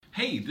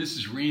Hey, this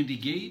is Randy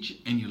Gage,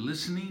 and you're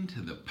listening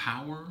to the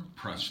Power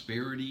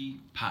Prosperity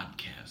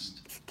Podcast.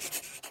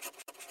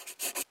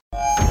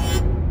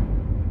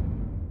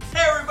 Hey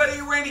everybody,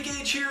 Randy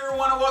Gage here. I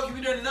want to welcome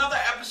you to another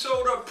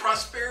episode of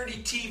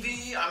Prosperity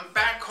TV. I'm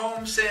back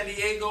home, San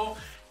Diego,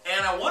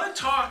 and I want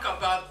to talk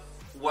about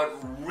what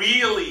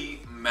really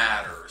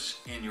matters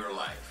in your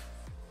life.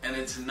 And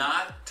it's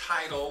not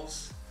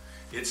titles,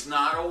 it's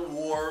not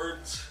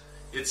awards,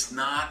 it's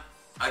not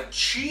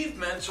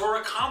achievements or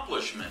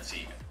accomplishments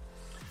even.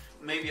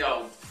 Maybe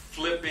I'll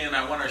flip in.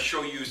 I want to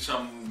show you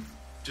some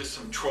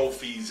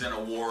trophies and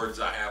awards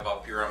I have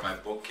up here on my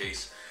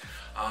bookcase.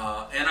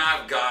 And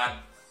I've got,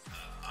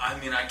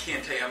 I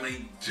can't tell you how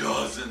many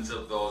dozens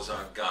of those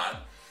I've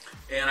got.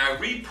 And I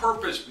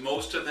repurposed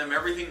most of them.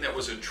 Everything that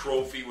was a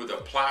trophy with a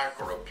plaque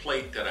or a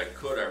plate that I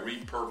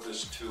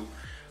repurposed to.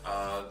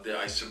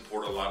 I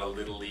support a lot of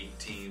Little League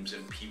teams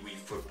and Pee Wee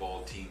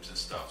football teams and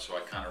stuff. So I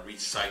kind of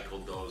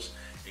recycled those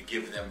and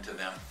give them to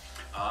them.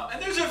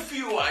 And there's a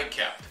few I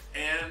kept.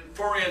 And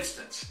for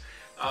instance,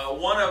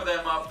 one of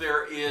them up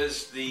there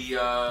is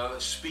the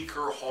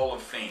Speaker Hall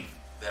of Fame,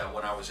 that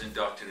when I was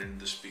inducted into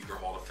the Speaker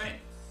Hall of Fame.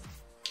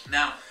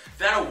 Now,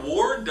 that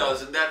award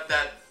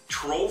that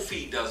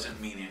trophy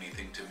doesn't mean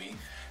anything to me.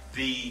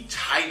 The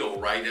title,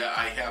 right,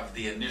 I have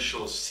the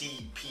initial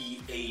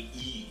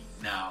CPAE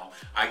now.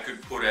 I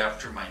could put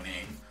after my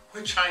name,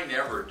 which I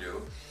never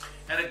do.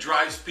 And it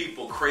drives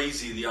people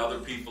crazy, the other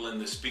people in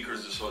the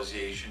Speakers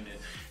Association.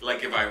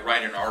 Like if I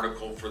write an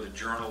article for the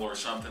Journal or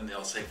something,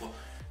 they'll say, well,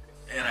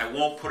 and I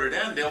won't put it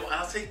in,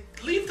 I'll say,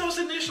 leave those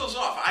initials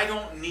off. I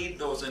don't need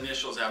those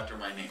initials after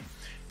my name.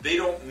 They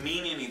don't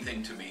mean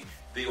anything to me.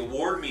 The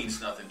award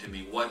means nothing to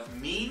me. What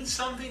means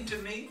something to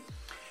me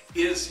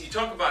is, you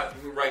talk about,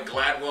 right,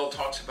 Gladwell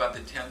talks about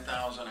the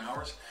 10,000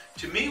 hours.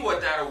 To me,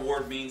 what that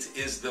award means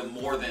is the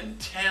more than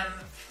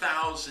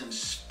 10,000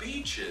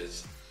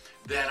 speeches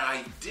that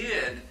I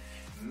did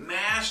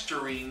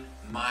mastering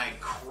my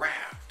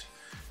craft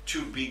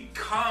to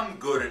become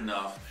good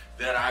enough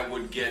that I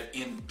would get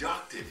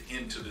inducted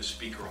into the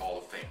Speaker Hall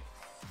of Fame.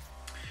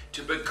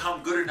 To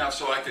become good enough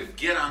so I could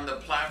get on the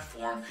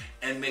platform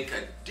and make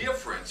a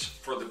difference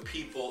for the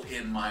people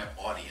in my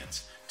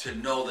audience. To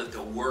know that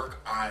the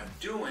work I'm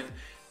doing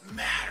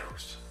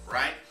matters,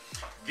 right?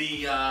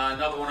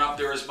 Another one up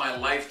there is my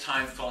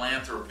Lifetime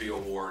Philanthropy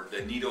Award,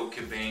 the Nito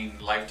Cabane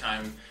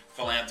Lifetime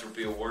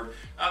Philanthropy Award.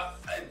 A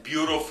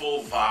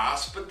beautiful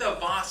vase, but the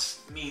vase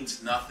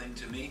means nothing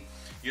to me.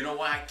 You know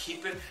why I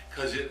keep it?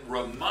 Because it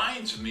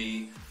reminds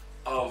me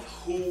of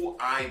who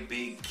I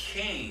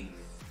became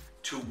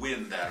to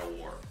win that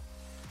award.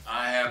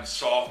 I have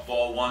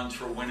softball ones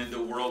for winning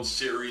the World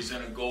Series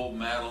and a gold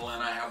medal,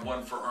 and I have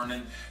one for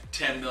earning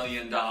 $10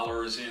 million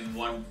in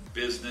one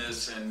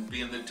business and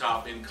being the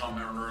top income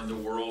earner in the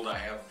world. I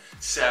have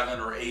 7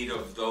 or 8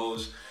 of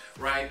those,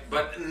 right?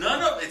 But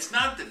it's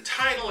not the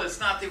title, it's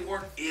not the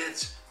award,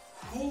 it's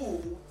who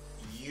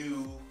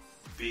you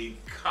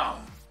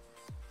become.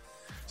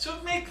 So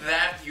make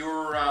that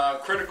your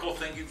critical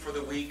thinking for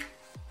the week.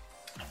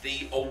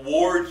 The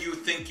award you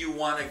think you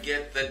want to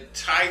get, the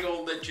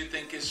title that you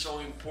think is so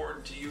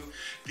important to you,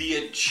 the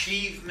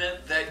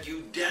achievement that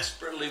you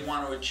desperately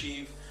want to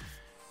achieve.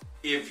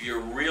 If you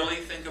really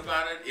think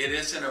about it, it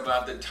isn't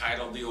about the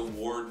title, the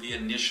award, the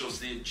initials,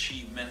 the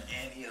achievement,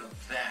 any of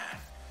that.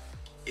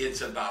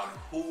 It's about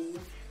who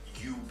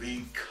you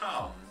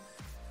become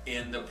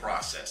in the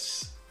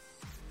process.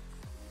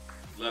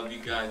 Love you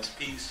guys.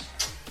 Peace.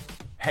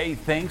 Hey,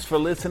 thanks for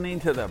listening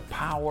to the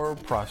Power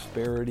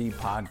Prosperity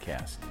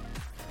Podcast.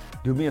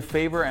 Do me a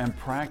favor and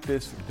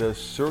practice the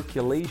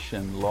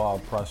circulation law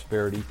of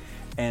prosperity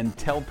and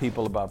tell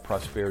people about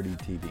Prosperity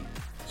TV.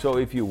 So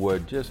if you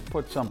would, just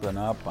put something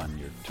up on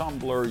your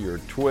Tumblr, your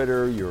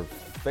Twitter, your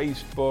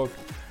Facebook,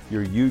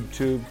 your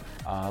YouTube.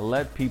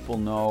 Let people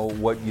know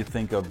what you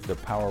think of the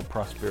Power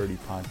Prosperity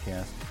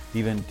Podcast.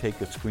 Even take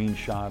a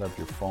screenshot of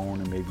your phone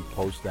and maybe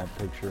post that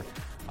picture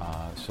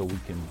so we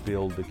can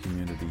build the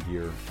community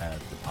here at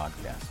the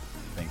podcast.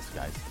 Thanks,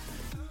 guys.